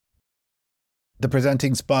The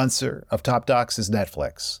presenting sponsor of Top Docs is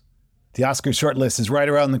Netflix. The Oscar shortlist is right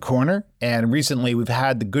around the corner, and recently we've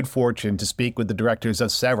had the good fortune to speak with the directors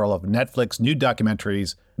of several of Netflix new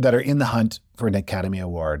documentaries that are in the hunt for an Academy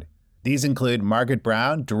Award. These include Margaret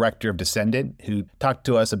Brown, director of Descendant, who talked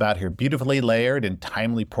to us about her beautifully layered and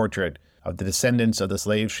timely portrait of the descendants of the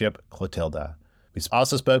slave ship Clotilda. We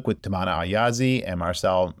also spoke with Tamana Ayazi and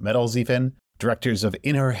Marcel Medalziefen, directors of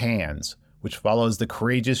In Her Hands, which follows the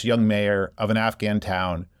courageous young mayor of an Afghan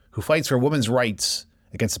town who fights for women's rights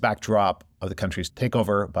against the backdrop of the country's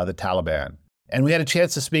takeover by the Taliban. And we had a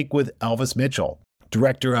chance to speak with Elvis Mitchell,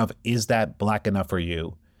 director of Is That Black Enough for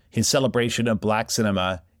You?, his celebration of black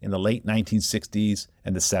cinema in the late 1960s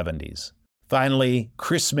and the 70s. Finally,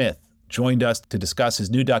 Chris Smith joined us to discuss his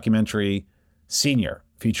new documentary, Senior,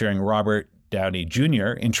 featuring Robert Downey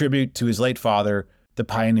Jr. in tribute to his late father, the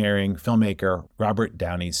pioneering filmmaker Robert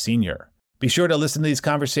Downey Sr. Be sure to listen to these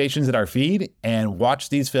conversations in our feed and watch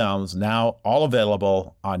these films, now all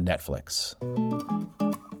available on Netflix.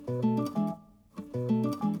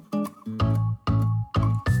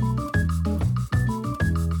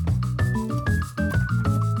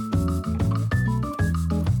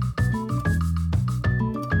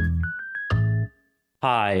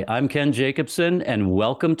 Hi, I'm Ken Jacobson, and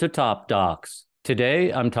welcome to Top Docs.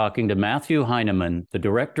 Today, I'm talking to Matthew Heineman, the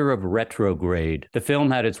director of Retrograde. The film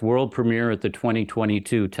had its world premiere at the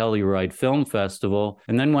 2022 Telluride Film Festival,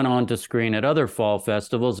 and then went on to screen at other fall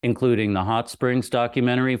festivals, including the Hot Springs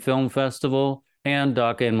Documentary Film Festival and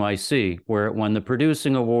Doc NYC, where it won the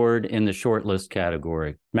Producing Award in the Shortlist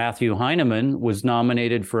category. Matthew Heineman was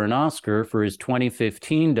nominated for an Oscar for his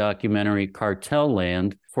 2015 documentary Cartel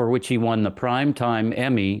Land, for which he won the Primetime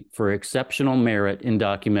Emmy for Exceptional Merit in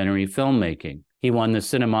Documentary Filmmaking. He won the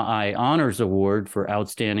Cinema Eye Honors Award for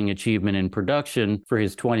Outstanding Achievement in Production for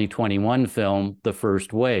his 2021 film, The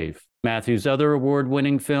First Wave. Matthew's other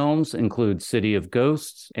award-winning films include City of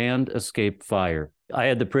Ghosts and Escape Fire. I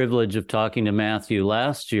had the privilege of talking to Matthew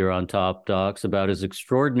last year on Top Docs about his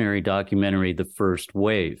extraordinary documentary, The First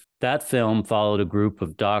Wave. That film followed a group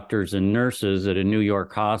of doctors and nurses at a New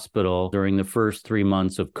York hospital during the first 3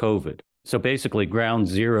 months of COVID. So basically ground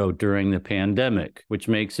zero during the pandemic, which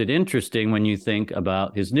makes it interesting when you think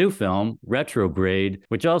about his new film, Retrograde,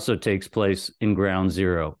 which also takes place in ground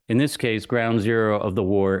zero. In this case, ground zero of the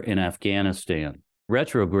war in Afghanistan.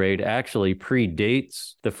 Retrograde actually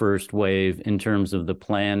predates The First Wave in terms of the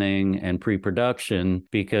planning and pre-production,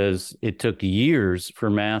 because it took years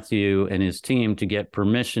for Matthew and his team to get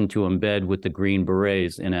permission to embed with the Green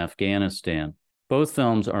Berets in Afghanistan. Both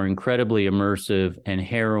films are incredibly immersive and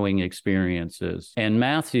harrowing experiences. And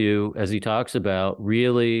Matthew, as he talks about,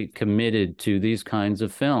 really committed to these kinds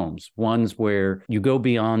of films, ones where you go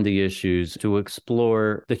beyond the issues to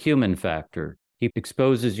explore the human factor. He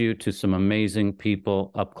exposes you to some amazing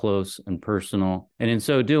people up close and personal, and in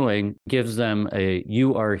so doing, gives them a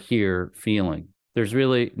 "you are here" feeling. There's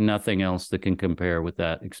really nothing else that can compare with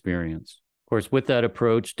that experience. Of course, with that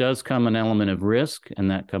approach does come an element of risk,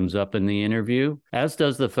 and that comes up in the interview, as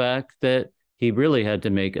does the fact that he really had to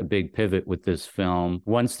make a big pivot with this film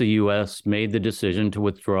once the U.S. made the decision to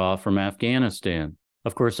withdraw from Afghanistan.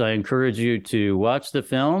 Of course, I encourage you to watch the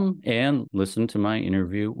film and listen to my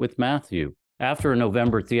interview with Matthew. After a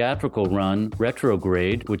November theatrical run,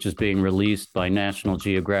 Retrograde, which is being released by National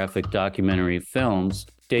Geographic Documentary Films,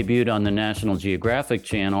 debuted on the National Geographic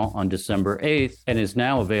Channel on December 8th and is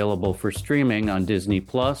now available for streaming on Disney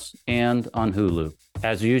Plus and on Hulu.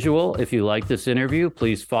 As usual, if you like this interview,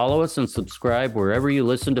 please follow us and subscribe wherever you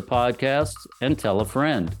listen to podcasts, and tell a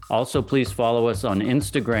friend. Also, please follow us on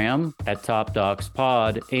Instagram at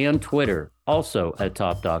TopDocsPod and Twitter, also at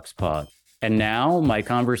TopDocsPod. And now, my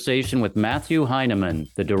conversation with Matthew Heineman,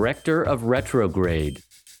 the director of Retrograde.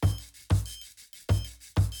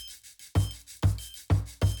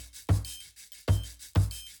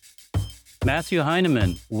 Matthew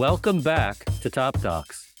Heineman, welcome back to Top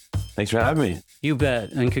Docs. Thanks for having me. You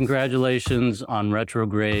bet. And congratulations on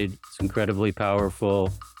Retrograde. It's incredibly powerful,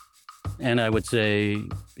 and I would say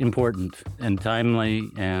important and timely,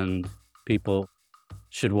 and people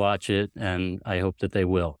should watch it, and I hope that they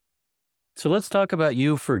will. So let's talk about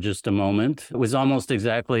you for just a moment. It was almost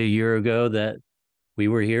exactly a year ago that we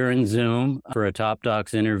were here in Zoom for a Top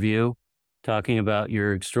Docs interview, talking about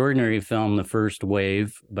your extraordinary film, The First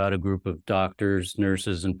Wave, about a group of doctors,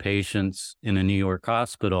 nurses, and patients in a New York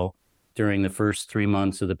hospital during the first 3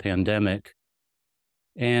 months of the pandemic.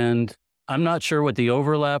 And I'm not sure what the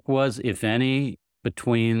overlap was, if any,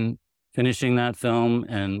 between finishing that film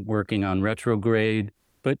and working on Retrograde.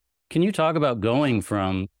 But can you talk about going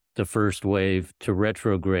from the first wave to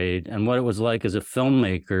Retrograde and what it was like as a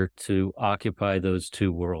filmmaker to occupy those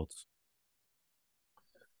two worlds.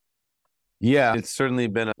 Yeah, it's certainly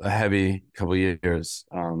been a heavy couple of years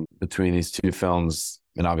between these two films,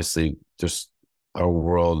 and obviously just our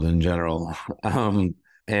world in general.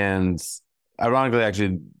 And ironically,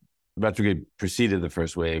 actually, Retrograde preceded the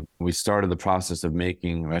first wave. We started the process of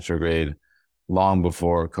making Retrograde long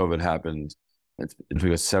before COVID happened. It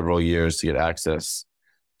took us several years to get access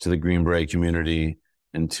to the Green Beret community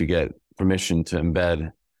and to get permission to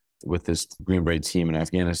embed with this Green Beret team in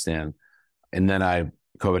Afghanistan. And then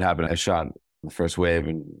COVID happened. I shot the first wave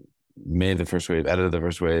and made the first wave, edited the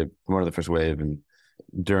first wave, promoted the first wave. And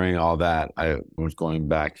during all that, I was going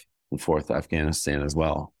back and forth to Afghanistan as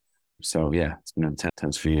well. So yeah, it's been an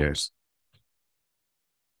intense few years.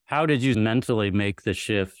 How did you mentally make the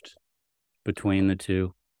shift between the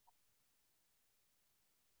two?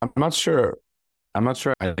 I'm not sure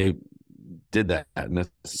I did that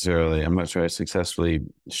necessarily. I'm not sure I successfully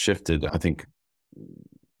shifted. I think,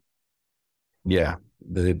 yeah,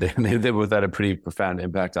 they had a pretty profound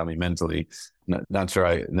impact on me mentally. Not sure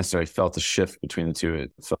I necessarily felt a shift between the two.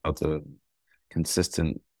 It felt a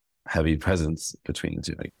consistent, heavy presence between the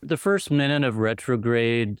two. The first minute of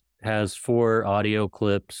Retrograde has 4 audio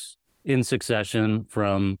clips in succession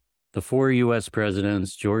from the 4 U.S.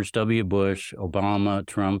 presidents, George W. Bush, Obama,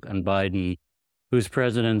 Trump, and Biden, whose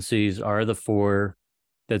presidencies are the 4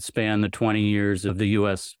 that span the 20 years of the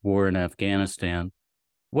U.S. war in Afghanistan.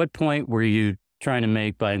 What point were you trying to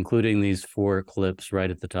make by including these 4 clips right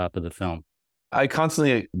at the top of the film? I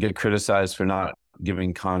constantly get criticized for not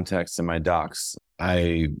giving context in my docs.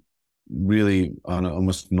 I really, on an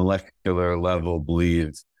almost molecular level,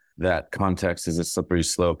 believe that context is a slippery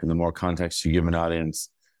slope, and the more context you give an audience,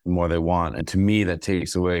 the more they want. And to me, that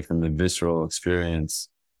takes away from the visceral experience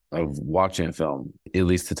of watching a film, at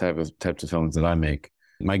least the types of films that I make.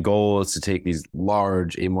 My goal is to take these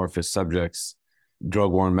large amorphous subjects,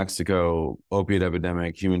 drug war in Mexico, opiate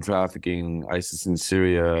epidemic, human trafficking, ISIS in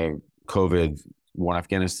Syria, COVID, war in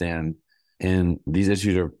Afghanistan, and these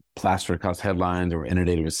issues are plastered across headlines or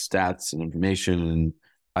inundated with stats and information. And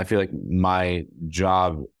I feel like my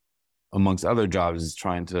job, amongst other jobs, is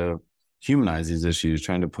trying to humanize these issues,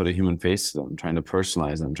 trying to put a human face to them, trying to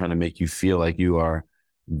personalize them, trying to make you feel like you are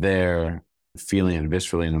there, feeling it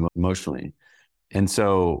viscerally and emotionally. And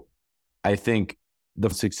so I think the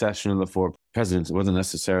succession of the 4 presidents, it wasn't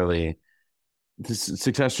necessarily the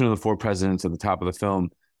succession of the 4 presidents at the top of the film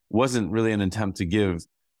wasn't really an attempt to give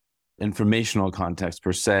informational context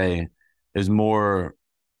per se. Is more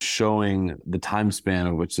showing the time span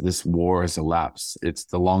of which this war has elapsed. It's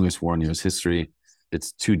the longest war in U.S. history.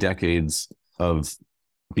 It's 2 decades of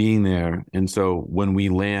being there. And so when we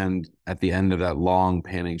land at the end of that long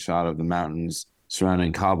panning shot of the mountains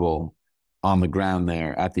surrounding Kabul, on the ground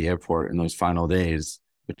there at the airport in those final days,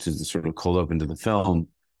 which is the sort of cold open to the film,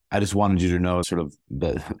 I just wanted you to know sort of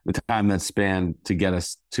the time that spanned to get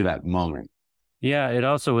us to that moment. Yeah, it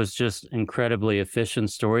also was just incredibly efficient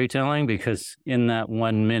storytelling, because in that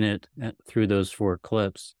 1 minute through those 4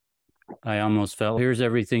 clips, I almost felt here's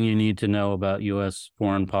everything you need to know about U.S.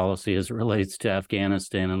 foreign policy as it relates to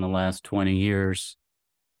Afghanistan in the last 20 years.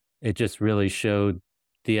 It just really showed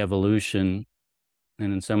the evolution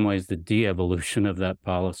and in some ways the de-evolution of that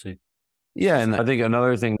policy. Yeah, and I think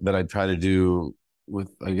another thing that I try to do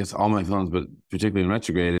with, I guess, all my films, but particularly in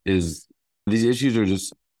Retrograde, is these issues are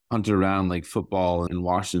just hunted around like football in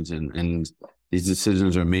Washington, and these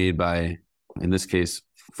decisions are made by, in this case,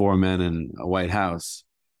 4 men in a White House,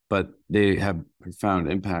 but they have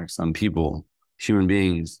profound impacts on people, human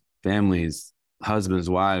beings, families, husbands,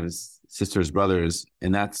 wives, sisters, brothers,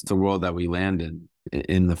 and that's the world that we land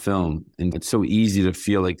in the film. And it's so easy to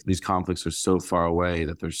feel like these conflicts are so far away,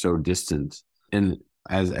 that they're so distant. And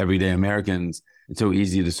as everyday Americans, it's so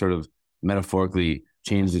easy to sort of metaphorically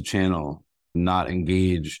change the channel, not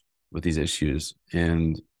engage with these issues.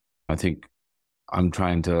 And I think I'm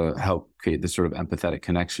trying to help create this sort of empathetic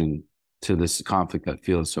connection to this conflict that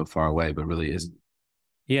feels so far away, but really isn't.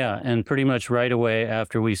 Yeah, and pretty much right away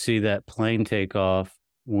after we see that plane take off,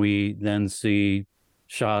 we then see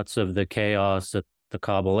shots of the chaos at the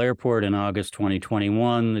Kabul airport in August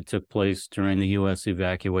 2021 that took place during the U.S.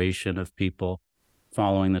 evacuation of people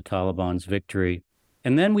following the Taliban's victory.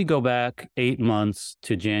 And then we go back 8 months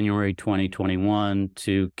to January 2021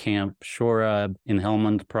 to Camp Shorab in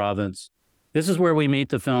Helmand province. This is where we meet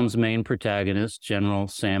the film's main protagonist, General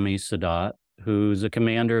Sami Sadat, who's a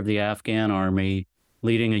commander of the Afghan army,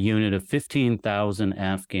 leading a unit of 15,000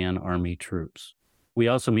 Afghan army troops. We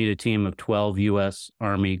also meet a team of 12 U.S.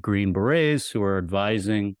 Army Green Berets who are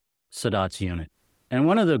advising Sadat's unit. And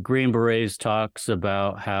one of the Green Berets talks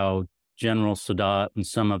about how General Sadat and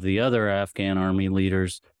some of the other Afghan army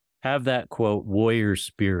leaders have that, quote, warrior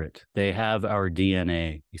spirit. They have our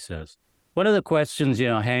DNA, he says. One of the questions,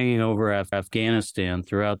 hanging over Afghanistan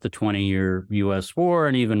throughout the 20-year U.S. war,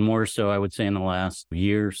 and even more so, I would say, in the last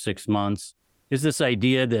year, 6 months, is this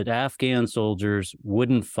idea that Afghan soldiers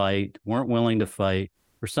wouldn't fight, weren't willing to fight,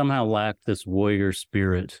 or somehow lacked this warrior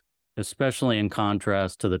spirit, especially in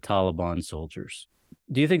contrast to the Taliban soldiers.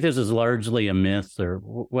 Do you think this is largely a myth, or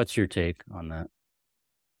what's your take on that?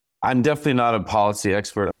 I'm definitely not a policy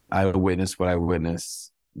expert. I witnessed what I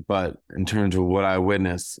witnessed. But in terms of what I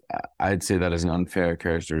witnessed, I'd say that is an unfair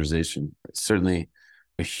characterization. It's certainly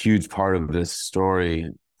a huge part of this story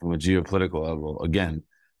from a geopolitical level. Again,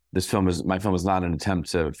 my film is not an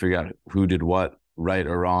attempt to figure out who did what, right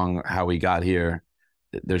or wrong, how we got here.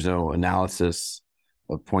 There's no analysis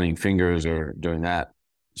of pointing fingers or doing that.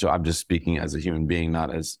 So I'm just speaking as a human being,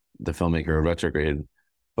 not as the filmmaker of Retrograde.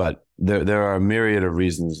 But there are a myriad of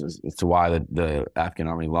reasons as to why the Afghan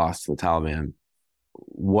army lost to the Taliban.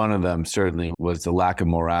 One of them certainly was the lack of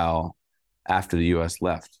morale after the U.S.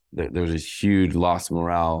 left. There was a huge loss of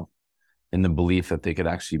morale in the belief that they could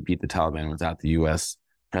actually beat the Taliban without the U.S.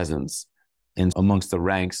 presence. And amongst the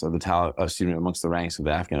ranks of amongst the ranks of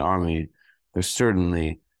the Afghan army, there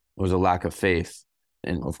certainly was a lack of faith.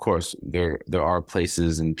 And of course, there are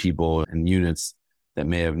places and people and units that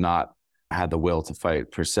may have not had the will to fight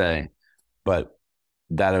per se, but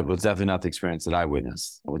that was definitely not the experience that I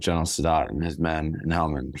witnessed with General Sadat and his men in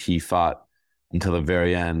Helmand. He fought until the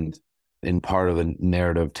very end. And part of the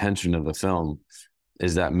narrative tension of the film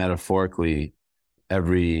is that metaphorically,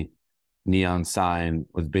 every neon sign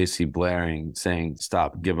was basically blaring, saying,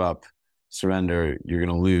 stop, give up, surrender, you're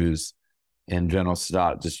going to lose. And General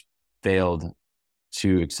Sadat just failed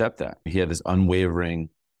to accept that. He had this unwavering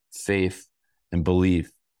faith and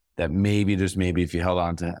belief that maybe, just maybe, if you held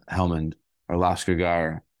on to Helmand or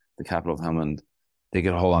Lashkargah, the capital of Helmand, they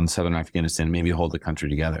could hold on to southern Afghanistan, maybe hold the country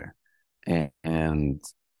together. And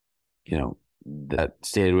that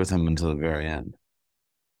stayed with him until the very end.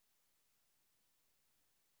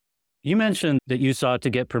 You mentioned that you sought to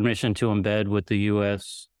get permission to embed with the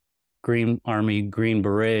U.S. Army Green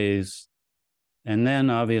Berets, and then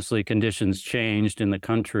obviously conditions changed in the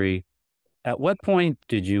country. At what point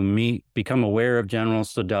did you become aware of General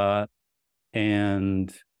Sadat,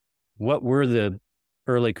 and what were the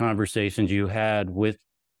early conversations you had with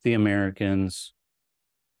the Americans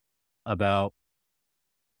about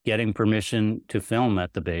getting permission to film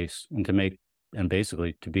at the base and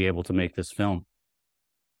basically to be able to make this film?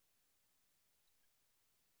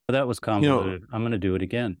 That was convoluted. I'm going to do it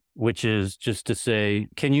again, which is just to say,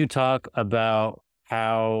 can you talk about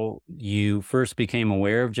how you first became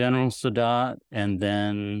aware of General Sadat and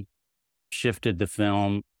then shifted the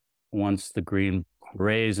film once the Green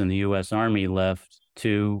Berets and the U.S. Army left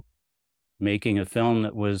to making a film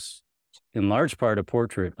that was in large part a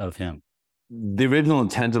portrait of him? The original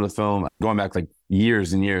intent of the film, going back like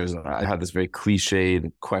years and years, I had this very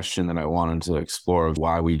cliched question that I wanted to explore of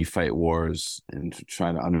why we fight wars and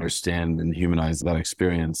trying to understand and humanize that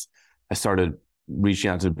experience. I started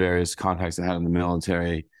reaching out to various contacts I had in the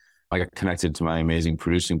military. I got connected to my amazing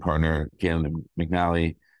producing partner, Galen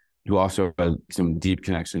McNally, who also had some deep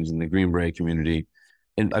connections in the Green Beret community.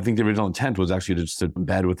 And I think the original intent was actually just to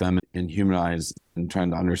embed with them and humanize and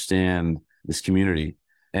trying to understand this community.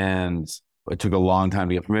 And it took a long time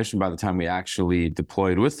to get permission. By the time we actually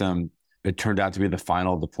deployed with them, it turned out to be the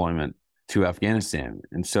final deployment to Afghanistan.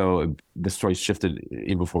 And so the story shifted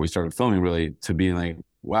even before we started filming, really, to being like,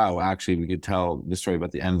 wow, actually, we could tell the story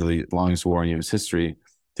about the end of the longest war in U.S. history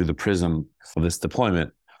through the prism of this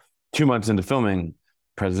deployment. 2 months into filming,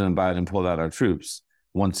 President Biden pulled out our troops.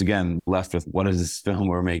 Once again, left with, what is this film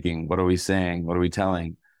we're making? What are we saying? What are we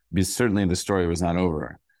telling? Because certainly the story was not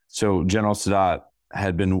over. So General Sadat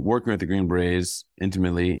had been working with the Green Berets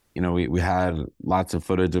intimately. We had lots of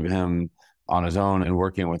footage of him on his own and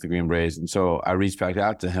working with the Green Berets. And so I reached back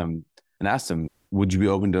out to him and asked him, would you be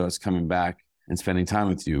open to us coming back and spending time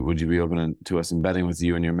with you? Would you be open to us embedding with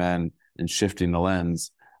you and your men and shifting the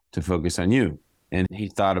lens to focus on you? And he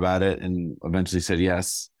thought about it and eventually said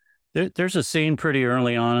yes. There's a scene pretty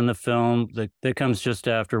early on in the film that comes just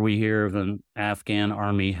after we hear of an Afghan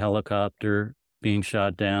army helicopter being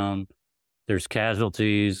shot down. There's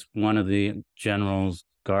casualties. One of the general's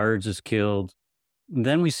guards is killed. And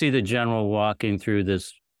then we see the general walking through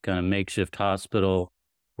this kind of makeshift hospital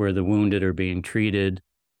where the wounded are being treated.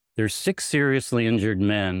 There's 6 seriously injured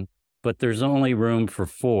men, but there's only room for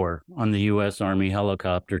 4 on the U.S. Army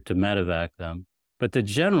helicopter to medevac them. But the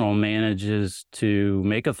general manages to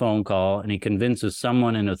make a phone call, and he convinces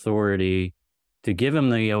someone in authority to give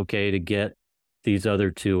him the okay to get these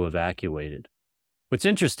other two evacuated. What's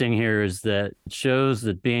interesting here is that it shows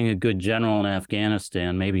that being a good general in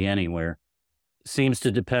Afghanistan, maybe anywhere, seems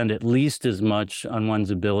to depend at least as much on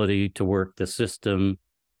one's ability to work the system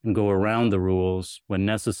and go around the rules when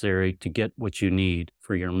necessary to get what you need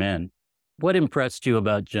for your men. What impressed you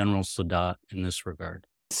about General Sadat in this regard?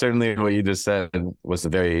 Certainly what you just said was a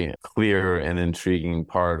very clear and intriguing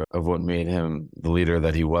part of what made him the leader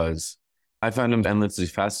that he was. I found him endlessly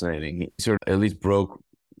fascinating. He sort of at least broke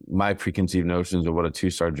my preconceived notions of what a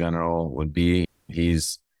two-star general would be.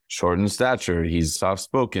 He's short in stature. He's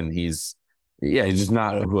soft-spoken. He's just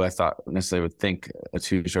not who I thought necessarily would think a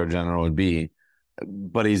two-star general would be.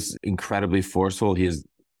 But he's incredibly forceful. He has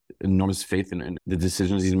enormous faith in the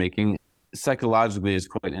decisions he's making. Psychologically, it's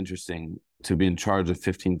quite interesting to be in charge of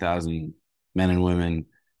 15,000 men and women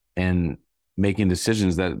and making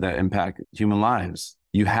decisions that impact human lives.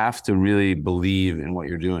 You have to really believe in what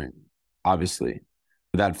you're doing, obviously.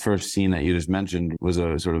 That first scene that you just mentioned was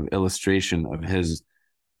a sort of illustration of his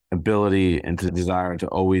ability and desire to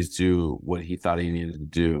always do what he thought he needed to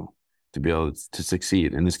do to be able to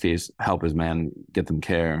succeed. In this case, help his man, get them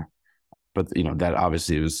care. But, that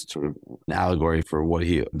obviously was sort of an allegory for what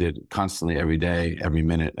he did constantly every day, every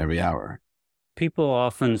minute, every hour. People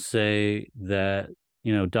often say that,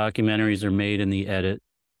 documentaries are made in the edit.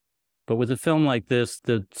 But with a film like this,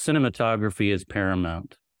 the cinematography is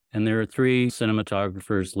paramount. And there are 3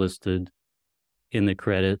 cinematographers listed in the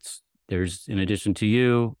credits. There's, in addition to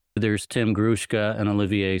you, there's Tim Grushka and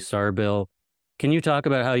Olivier Sarbil. Can you talk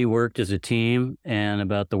about how you worked as a team and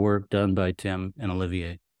about the work done by Tim and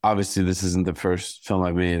Olivier? Obviously, this isn't the first film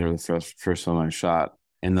I've made or the first film I've shot.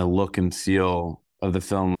 And the look and feel of the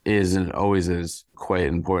film is and always is quite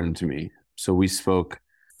important to me. So we spoke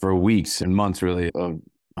for weeks and months, really, of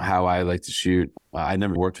how I like to shoot. I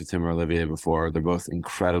never worked with Tim or Olivier before. They're both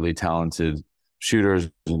incredibly talented shooters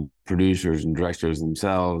and producers and directors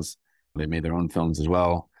themselves. They made their own films as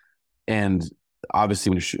well. And obviously,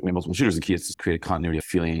 when you're shooting multiple shooters, the key is to create a continuity of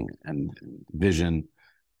feeling and vision.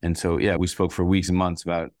 And so, we spoke for weeks and months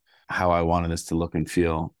about how I wanted this to look and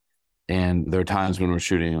feel. And there are times when we're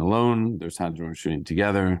shooting alone. There's times when we're shooting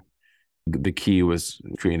together. The key was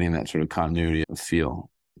creating that sort of continuity of feel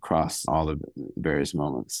across all the various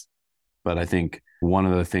moments. But I think one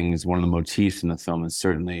of the motifs in the film is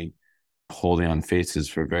certainly holding on faces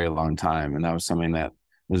for a very long time. And that was something that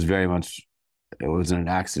was it wasn't an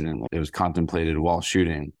accident. It was contemplated while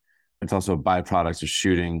shooting. It's also a byproduct of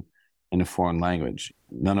shooting in a foreign language.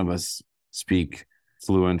 None of us speak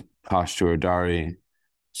fluent Pashto or Dari.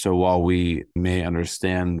 So while we may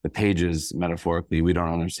understand the pages metaphorically, we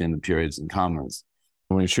don't understand the periods and commas.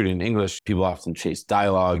 When you're shooting in English, people often chase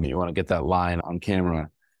dialogue and you want to get that line on camera.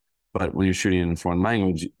 But when you're shooting in a foreign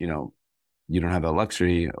language, you don't have that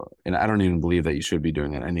luxury. And I don't even believe that you should be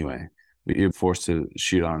doing that anyway. You're forced to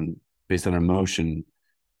shoot based on emotion.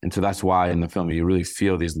 And so that's why in the film, you really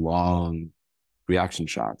feel these long reaction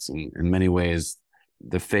shots. And in many ways,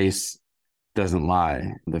 the face doesn't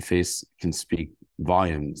lie. The face can speak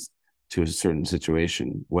volumes to a certain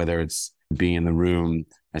situation, whether it's being in the room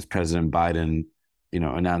as President Biden,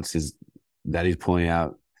 announces that he's pulling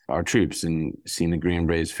out our troops and seeing the Green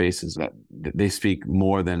Berets' faces, that they speak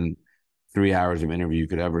more than 3 hours of interview you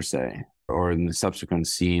could ever say. Or in the subsequent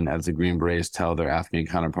scene, as the Green Berets tell their Afghan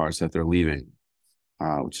counterparts that they're leaving,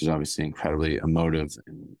 which is obviously incredibly emotive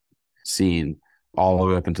and scene, all the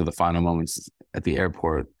way up until the final moments at the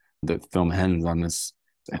airport. The film ends on this,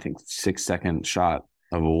 I think, 6-second shot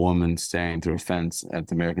of a woman staring through a fence at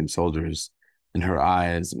the American soldiers, in her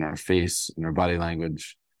eyes and her face and her body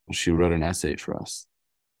language. She wrote an essay for us.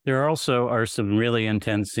 There also are some really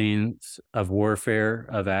intense scenes of warfare,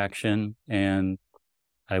 of action, and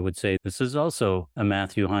I would say this is also a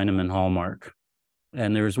Matthew Heineman hallmark.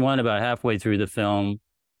 And there's one about halfway through the film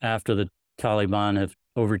after the Taliban have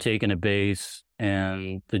overtaken a base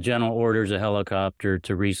and the general orders a helicopter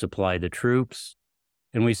to resupply the troops.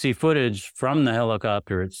 And we see footage from the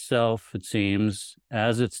helicopter itself, it seems,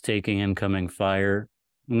 as it's taking incoming fire.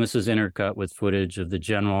 And this is intercut with footage of the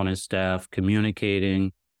general and his staff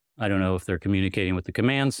communicating. I don't know if they're communicating with the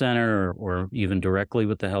command center or even directly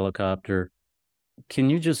with the helicopter. Can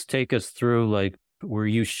you just take us through, were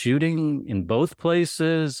you shooting in both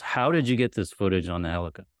places? How did you get this footage on the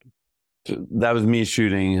helicopter? So that was me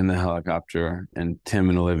shooting in the helicopter, and Tim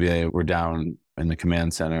and Olivier were down in the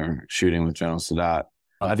command center shooting with General Sadat.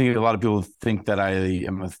 I think a lot of people think that I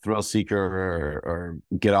am a thrill seeker or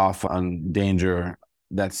get off on danger.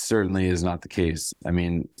 that certainly is not the case. I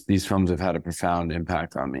mean, these films have had a profound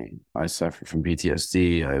impact on me. I suffer from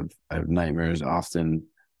PTSD. I have nightmares often.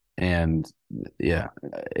 And yeah,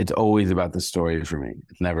 it's always about the story for me.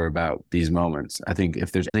 It's never about these moments. I think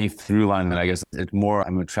if there's any through line, then I guess it's more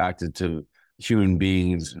I'm attracted to human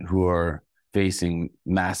beings who are facing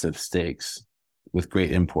massive stakes with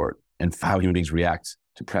great import, and how human beings react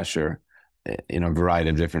to pressure in a variety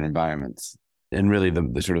of different environments. And really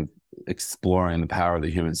the sort of exploring the power of the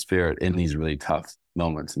human spirit in these really tough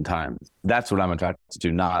moments and times. That's what I'm attracted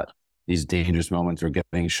to, not these dangerous moments or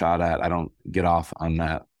getting shot at. I don't get off on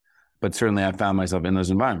that. But certainly I found myself in those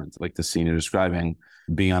environments, like the scene you're describing,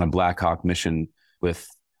 being on a Black Hawk mission with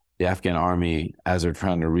the Afghan army as they're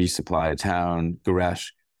trying to resupply a town, Guresh.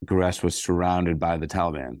 Guresh was surrounded by the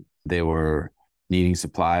Taliban. They were needing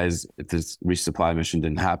supplies. If this resupply mission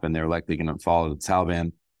didn't happen, they were likely going to follow the Taliban.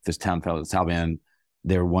 If this town fell to the Taliban,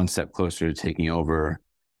 they were one step closer to taking over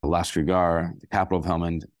Lashkar, the capital of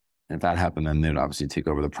Helmand. And if that happened, then they would obviously take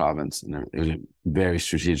over the province. And it was a very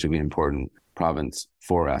strategically important province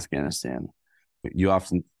for Afghanistan. You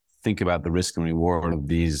often think about the risk and reward of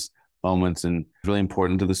these moments, and it's really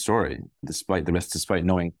important to the story, despite the risk, despite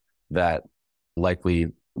knowing that likely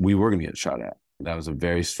we were going to get shot at. That was a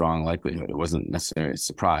very strong likelihood. It wasn't necessarily a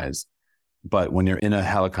surprise. But when you're in a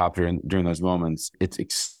helicopter and during those moments, it's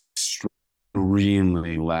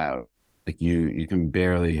extremely loud. Like you can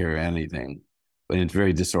barely hear anything, but it's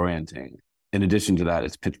very disorienting. In addition to that,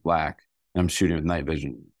 it's pitch black. I'm shooting with night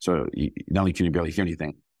vision. So not only can you barely hear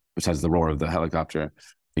anything besides the roar of the helicopter,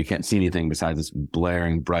 you can't see anything besides this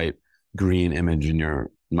blaring, bright green image in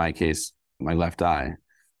my case, my left eye.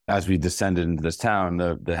 As we descended into this town,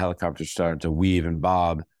 the helicopter started to weave and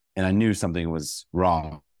bob, and I knew something was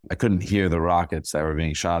wrong. I couldn't hear the rockets that were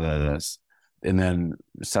being shot at us. And then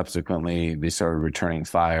subsequently, they started returning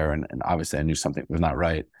fire, and obviously I knew something was not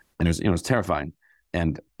right. And it was terrifying.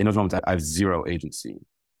 And in those moments, I have zero agency.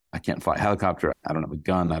 I can't fly a helicopter. I don't have a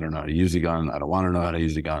gun. I don't know how to use a gun. I don't want to know how to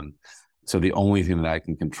use a gun. So the only thing that I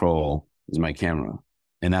can control is my camera.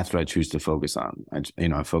 And that's what I choose to focus on.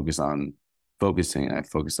 I focus on focusing. I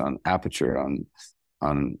focus on aperture,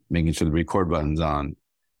 on making sure the record button's on.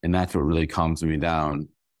 And that's what really calms me down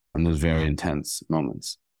in those very intense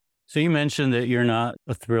moments. So you mentioned that you're not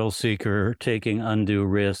a thrill seeker taking undue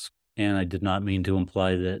risk. And I did not mean to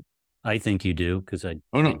imply that I think you do, because I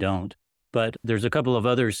don't. But there's a couple of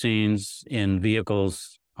other scenes in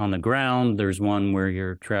vehicles on the ground. There's one where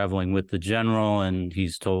you're traveling with the general and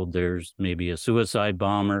he's told there's maybe a suicide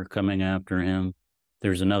bomber coming after him.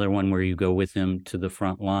 There's another one where you go with him to the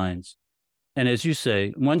front lines. And as you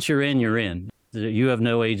say, once you're in, you're in. You have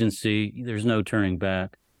no agency. There's no turning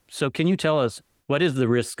back. So can you tell us, what is the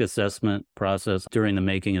risk assessment process during the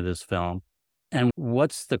making of this film? And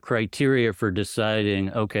what's the criteria for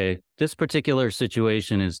deciding, okay, this particular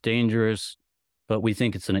situation is dangerous, but we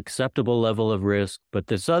think it's an acceptable level of risk, but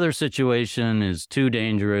this other situation is too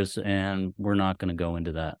dangerous and we're not going to go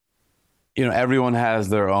into that? Everyone has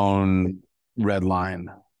their own red line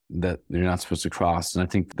that you're not supposed to cross. And I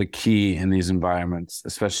think the key in these environments,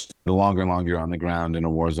 especially the longer and longer you're on the ground in a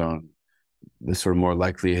war zone, the sort of more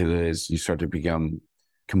likely it is you start to become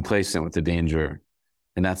complacent with the danger.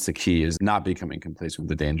 And that's the key, is not becoming complacent with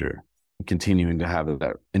the danger, continuing to have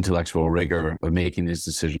that intellectual rigor of making these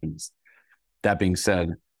decisions. That being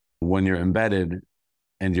said, when you're embedded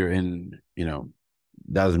and you're in,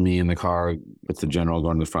 that was me in the car with the general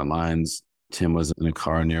going to the front lines. Tim was in a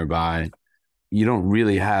car nearby. You don't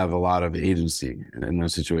really have a lot of agency in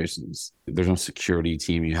those situations. There's no security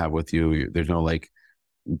team you have with you. There's no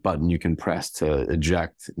button you can press to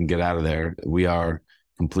eject and get out of there. We are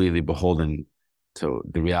completely beholden to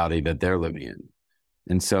the reality that they're living in.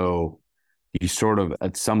 And so you sort of,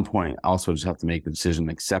 at some point, also just have to make the decision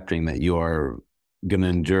accepting that you are going to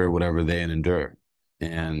endure whatever they endure.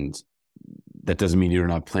 And that doesn't mean you don't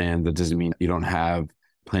have plans. That doesn't mean you don't have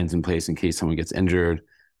plans in place in case someone gets injured.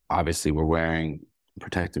 Obviously, we're wearing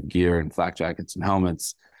protective gear and flak jackets and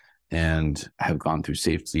helmets, and have gone through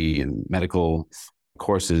safety and medical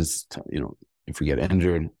courses to, if we get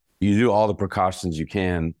injured. You do all the precautions you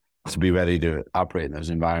can to be ready to operate in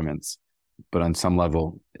those environments. But on some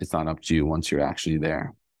level, it's not up to you once you're actually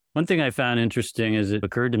there. One thing I found interesting is it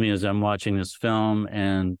occurred to me as I'm watching this film,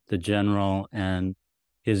 and the general and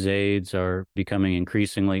his aides are becoming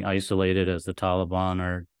increasingly isolated as the Taliban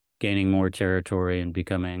are gaining more territory and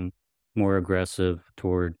becoming more aggressive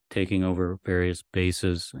toward taking over various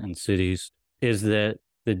bases and cities, is that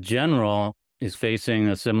the general is facing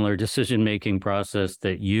a similar decision-making process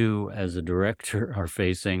that you as a director are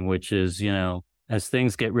facing, which is, as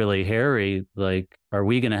things get really hairy, like, are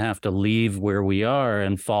we going to have to leave where we are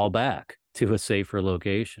and fall back to a safer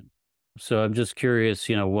location? So I'm just curious,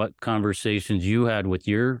 what conversations you had with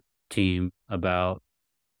your team about,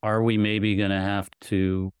 are we maybe going to have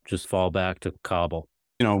to just fall back to Kabul?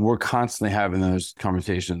 We're constantly having those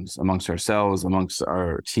conversations amongst ourselves, amongst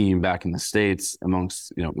our team back in the States,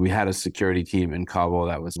 we had a security team in Kabul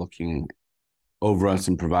that was looking over us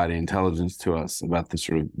and providing intelligence to us about the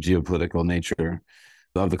sort of geopolitical nature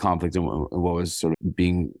of the conflict and what was sort of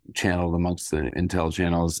being channeled amongst the intel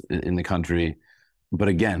channels in the country. But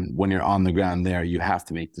again, when you're on the ground there, you have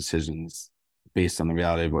to make decisions based on the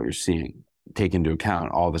reality of what you're seeing, take into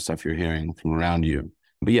account all the stuff you're hearing from around you.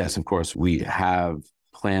 But yes, of course, we have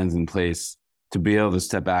plans in place to be able to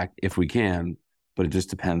step back if we can, but it just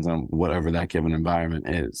depends on whatever that given environment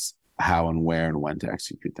is, how and where and when to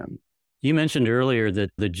execute them. You mentioned earlier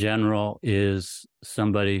that the general is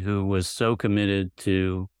somebody who was so committed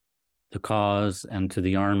to the cause and to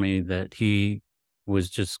the army that he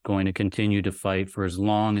was just going to continue to fight for as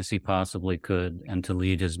long as he possibly could and to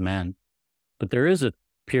lead his men. But there is a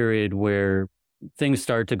period where things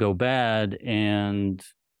start to go bad and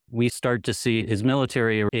we start to see his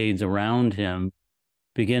military aides around him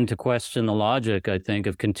begin to question the logic, I think,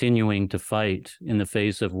 of continuing to fight in the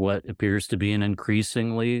face of what appears to be an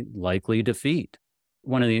increasingly likely defeat.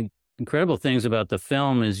 One of the incredible things about the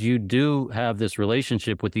film is you do have this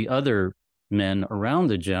relationship with the other men around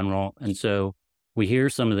the general. And so we hear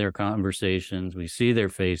some of their conversations, we see their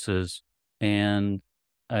faces, and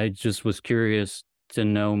I just was curious to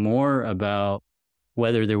know more about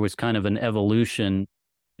whether there was kind of an evolution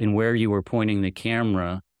in where you were pointing the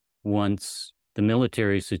camera once the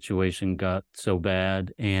military situation got so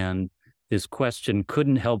bad and this question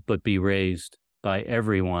couldn't help but be raised by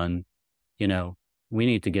everyone, we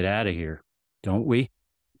need to get out of here, don't we?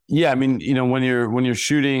 Yeah, I mean, when you're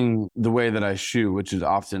shooting the way that I shoot, which is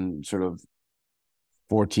often sort of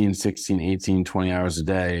 14, 16, 18, 20 hours a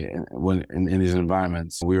day when in these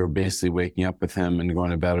environments, we were basically waking up with him and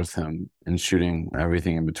going to bed with him and shooting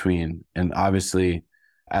everything in between. And obviously,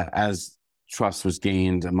 as trust was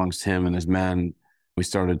gained amongst him and his men, we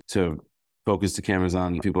started to focus the cameras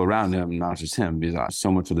on people around him, not just him, because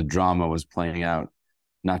so much of the drama was playing out,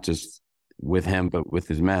 not just with him, but with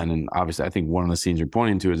his men. And obviously, I think one of the scenes you're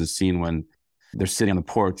pointing to is a scene when they're sitting on the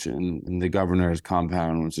porch in the governor's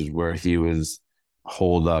compound, which is where he was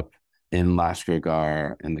holed up in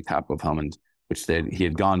Lashkar in the capital of Helmand, which he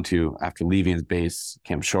had gone to after leaving his base,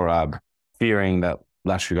 Camp Shorab, fearing that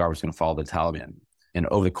Lashkar was going to follow the Taliban. And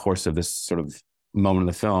over the course of this sort of moment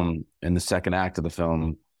of the film, in the second act of the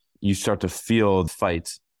film, you start to feel the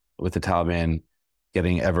fight with the Taliban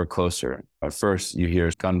getting ever closer. At first, you hear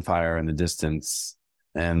gunfire in the distance,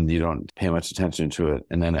 and you don't pay much attention to it.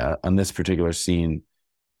 And then on this particular scene,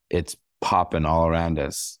 it's popping all around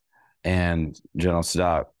us. And General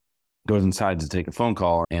Sadat goes inside to take a phone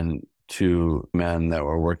call, and two men that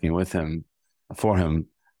were working with him, for him,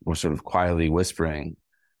 were sort of quietly whispering.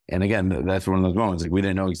 And again, that's one of those moments, like we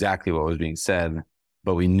didn't know exactly what was being said,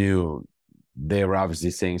 but we knew they were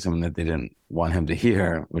obviously saying something that they didn't want him to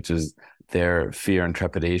hear, which is their fear and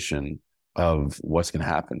trepidation of what's going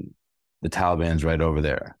to happen. The Taliban's right over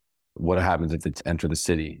there. What happens if they enter the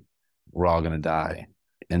city? We're all going to die.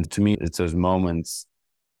 And to me, it's those moments.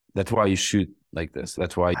 That's why you shoot like this.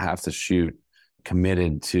 That's why you have to shoot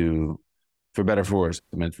committed to, for better or for worse.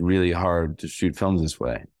 I mean, it's really hard to shoot films this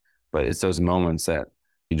way, but it's those moments that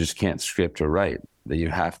you just can't script or write, that you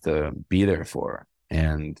have to be there for.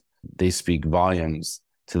 And they speak volumes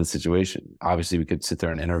to the situation. Obviously, we could sit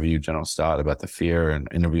there and interview General Sadat about the fear and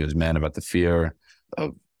interview his men about the fear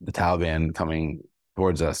of the Taliban coming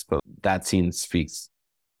towards us. But that scene speaks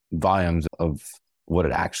volumes of what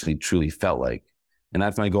it actually truly felt like. And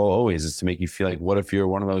that's my goal always, is to make you feel like, what if you're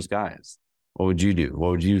one of those guys? What would you do?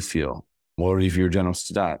 What would you feel? What if you're General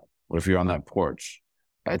Sadat? What if you're on that porch?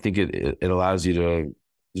 I think it allows you to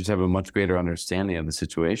just have a much greater understanding of the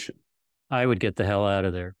situation. I would get the hell out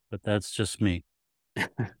of there, but that's just me.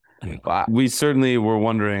 We certainly were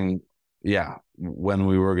wondering, when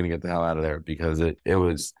we were going to get the hell out of there, because it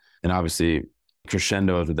was, and obviously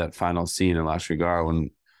crescendo to that final scene in Lashkar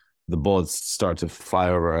when the bullets start to fly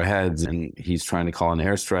over our heads and he's trying to call in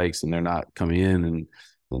airstrikes and they're not coming in,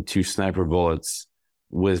 and two sniper bullets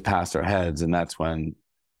whiz past our heads. And that's when,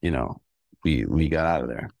 we got out of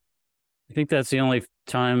there. I think that's the only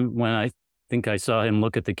time when I think I saw him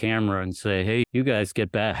look at the camera and say, "Hey, you guys get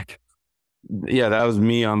back." Yeah, that was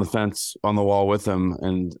me on the fence on the wall with him.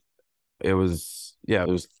 And it was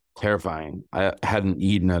terrifying. I hadn't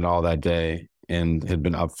eaten at all that day and had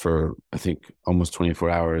been up for, I think, almost 24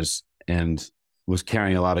 hours. And was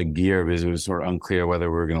carrying a lot of gear because it was sort of unclear whether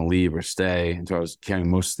we were going to leave or stay. And so I was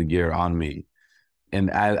carrying most of the gear on me. And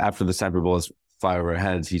after the sniper bullets fly over our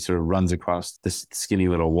heads, he sort of runs across this skinny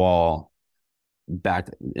little wall back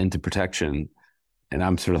into protection. And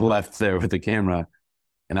I'm sort of left there with the camera.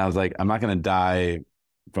 And I was like, I'm not going to die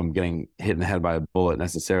from getting hit in the head by a bullet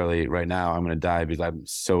necessarily right now. I'm going to die because I'm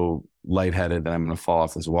so lightheaded that I'm going to fall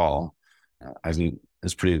off this wall.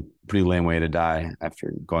 It's pretty lame way to die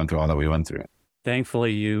after going through all that we went through.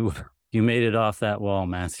 Thankfully, you made it off that wall,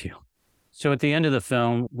 Matthew. So at the end of the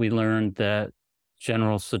film, we learned that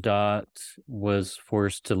General Sadat was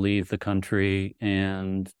forced to leave the country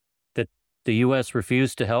and that the U.S.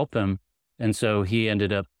 refused to help him. And so he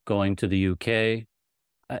ended up going to the U.K.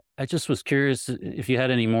 I just was curious if you had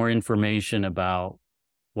any more information about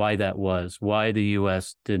why that was, why the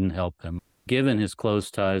U.S. didn't help him. Given his close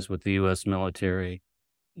ties with the U.S. military,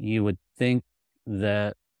 you would think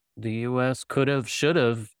that the U.S. should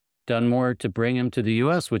have done more to bring him to the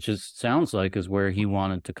U.S., which sounds like is where he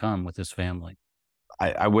wanted to come with his family.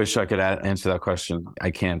 I wish I could answer that question. I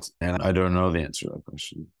can't, and I don't know the answer to that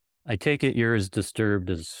question. I take it you're as disturbed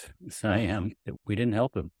as I am that we didn't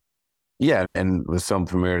help him. Yeah, and the film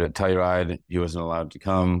premiered at Telluride. He wasn't allowed to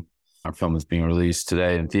come. Our film is being released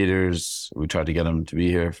today in theaters. We tried to get him to be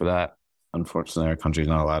here for that. Unfortunately, our country's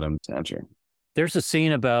not allowed him to enter. There's a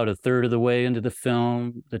scene about a third of the way into the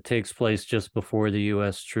film that takes place just before the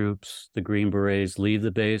U.S. troops, the Green Berets, leave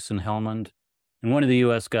the base in Helmand. And one of the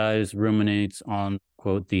U.S. guys ruminates on,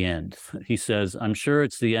 quote, the end. He says, I'm sure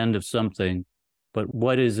it's the end of something, but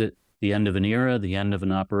what is it? The end of an era, the end of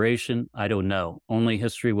an operation? I don't know. Only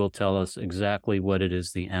history will tell us exactly what it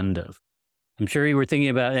is the end of. I'm sure you were thinking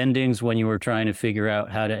about endings when you were trying to figure out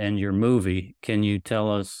how to end your movie. Can you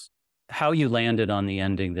tell us how you landed on the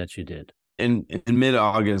ending that you did? In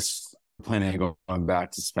mid-August, planning on going back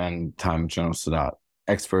to spend time with General Sadat.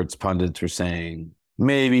 Experts, pundits were saying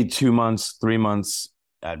maybe 2 months, 3 months,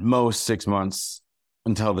 at most 6 months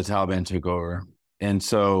until the Taliban took over. And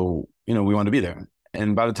so, we wanted to be there.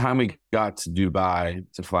 And by the time we got to Dubai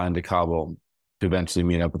to fly into Kabul to eventually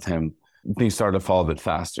meet up with him, things started to fall a bit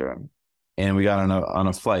faster. And we got on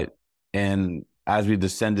a flight. And as we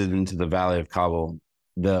descended into the valley of Kabul,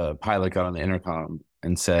 the pilot got on the intercom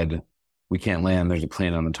and said, we can't land. There's a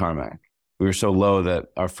plane on the tarmac. We were so low that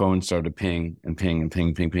our phone started to ping and ping and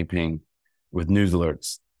ping, ping, ping, ping with news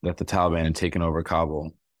alerts that the Taliban had taken over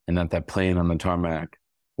Kabul and that plane on the tarmac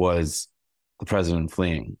was the president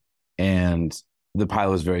fleeing. And the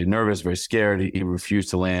pilot was very nervous, very scared. He refused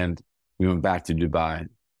to land. We went back to Dubai.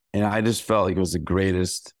 And I just felt like it was the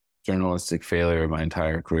greatest journalistic failure of my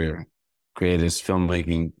entire career, greatest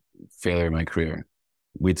filmmaking failure of my career.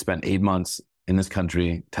 We'd spent 8 months in this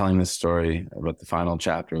country telling this story about the final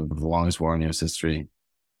chapter of the longest war in U.S. history.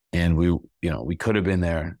 And we could have been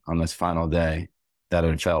there on this final day that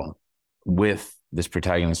it fell with this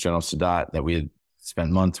protagonist, General Sadat, that we had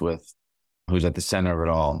spent months with, who's at the center of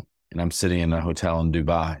it all. And I'm sitting in a hotel in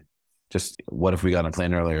Dubai. Just what if we got on a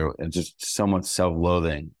plane earlier? And just so much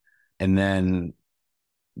self-loathing. And then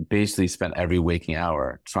basically spent every waking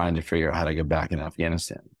hour trying to figure out how to get back in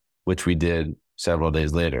Afghanistan, which we did several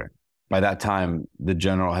days later. By that time, the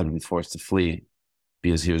general had been forced to flee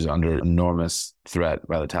because he was under enormous threat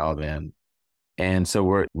by the Taliban. And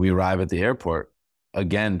so we arrive at the airport,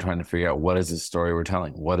 again, trying to figure out what is this story we're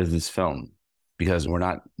telling? What is this film? Because we're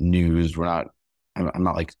not news. I'm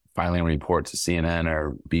not like filing a report to CNN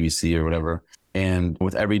or BBC or whatever. And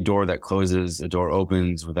with every door that closes, a door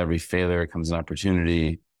opens. With every failure comes an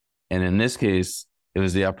opportunity. And in this case, it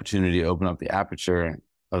was the opportunity to open up the aperture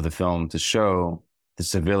of the film to show the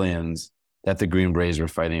civilians that the Green Berets were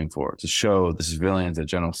fighting for, to show the civilians that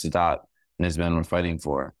General Sadat and his men were fighting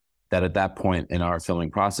for, that at that point in our filming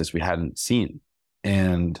process, we hadn't seen.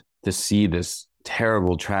 And to see this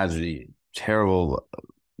terrible tragedy, terrible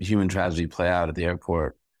human tragedy play out at the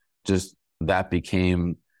airport, just that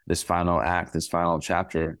became this final act, this final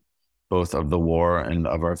chapter, both of the war and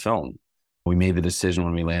of our film. We made the decision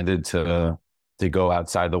when we landed to go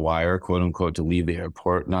outside the wire, quote unquote, to leave the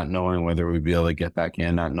airport, not knowing whether we'd be able to get back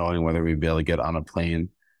in, not knowing whether we'd be able to get on a plane.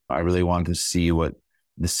 I really wanted to see what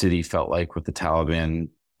the city felt like with the Taliban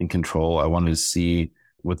in control. I wanted to see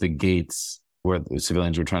what the gates where the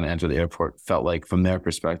civilians were trying to enter the airport felt like from their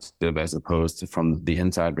perspective, as opposed to from the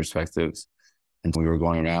inside perspectives. And we were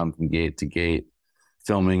going around from gate to gate,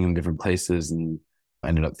 filming in different places, and I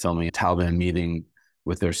ended up filming a Taliban meeting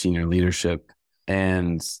with their senior leadership.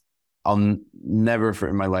 And I'll never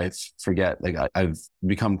in my life forget, like I've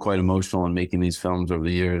become quite emotional in making these films over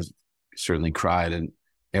the years, certainly cried in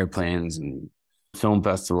airplanes and film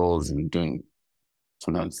festivals and doing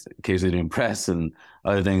sometimes occasionally doing press and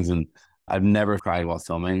other things. And I've never cried while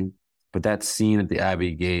filming, but that scene at the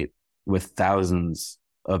Abbey Gate with thousands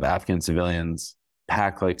of Afghan civilians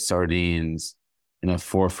packed like sardines in a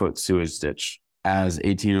 4-foot sewage ditch as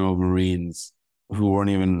 18-year-old Marines who weren't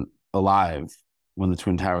even alive when the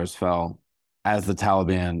Twin Towers fell, as the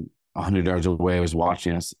Taliban 100 yards away was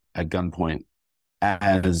watching us at gunpoint,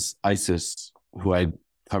 as ISIS, who I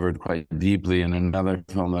covered quite deeply in another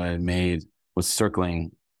film that I made, was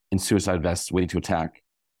circling in suicide vests waiting to attack,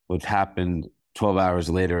 which happened 12 hours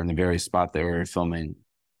later in the very spot they were filming.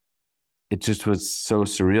 It just was so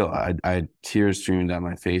surreal. I had tears streaming down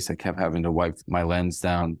my face. I kept having to wipe my lens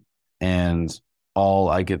down. And all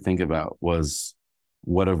I could think about was,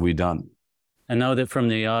 what have we done? I know that from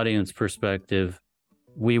the audience perspective,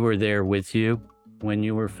 we were there with you when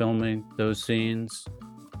you were filming those scenes.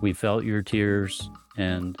 We felt your tears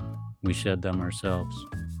and we shed them ourselves.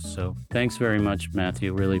 So thanks very much,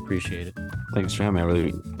 Matthew. Really appreciate it. Thanks for having me. I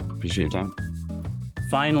really appreciate your time.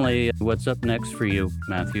 Finally, what's up next for you,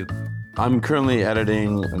 Matthew? I'm currently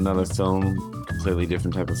editing another film, completely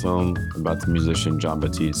different type of film, about the musician Jon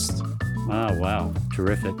Batiste. Oh, wow.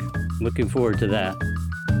 Terrific. Looking forward to that.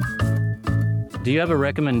 Do you have a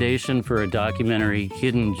recommendation for a documentary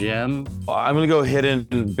hidden gem? I'm going to go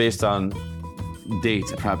hidden based on date,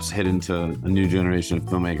 perhaps hidden to a new generation of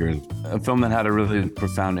filmmakers. A film that had a really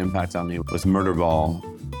profound impact on me was Murderball.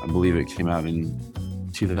 I believe it came out in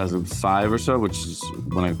 2005 or so, which is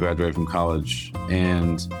when I graduated from college.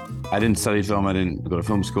 And I didn't study film. I didn't go to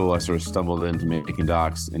film school. I sort of stumbled into making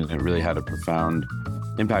docs, and it really had a profound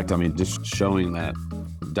impact on me, just showing that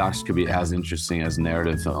docs could be as interesting as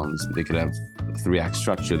narrative films. They could have a 3-act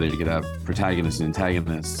structure. They could have protagonists and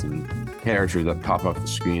antagonists and characters that pop off the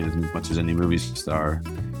screen as much as any movie star.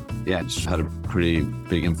 Yeah, it just had a pretty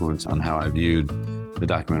big influence on how I viewed the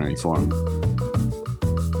documentary form.